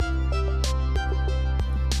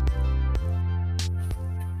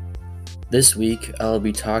This week, I'll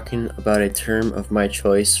be talking about a term of my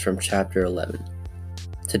choice from Chapter 11.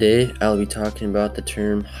 Today, I'll be talking about the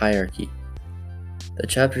term hierarchy. The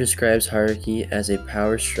chapter describes hierarchy as a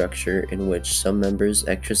power structure in which some members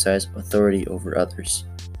exercise authority over others.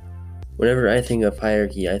 Whenever I think of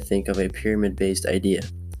hierarchy, I think of a pyramid-based idea.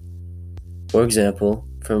 For example,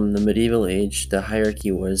 from the medieval age, the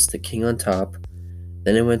hierarchy was the king on top,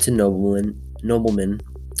 then it went to noblemen,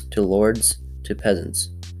 to lords, to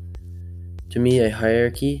peasants. To me, a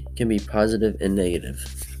hierarchy can be positive and negative.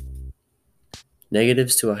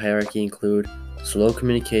 Negatives to a hierarchy include slow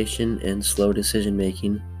communication and slow decision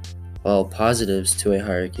making, while positives to a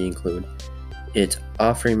hierarchy include it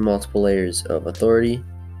offering multiple layers of authority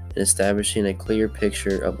and establishing a clear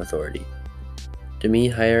picture of authority. To me,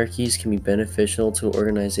 hierarchies can be beneficial to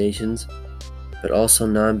organizations, but also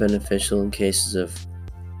non-beneficial in cases of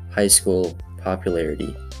high school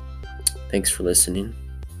popularity. Thanks for listening.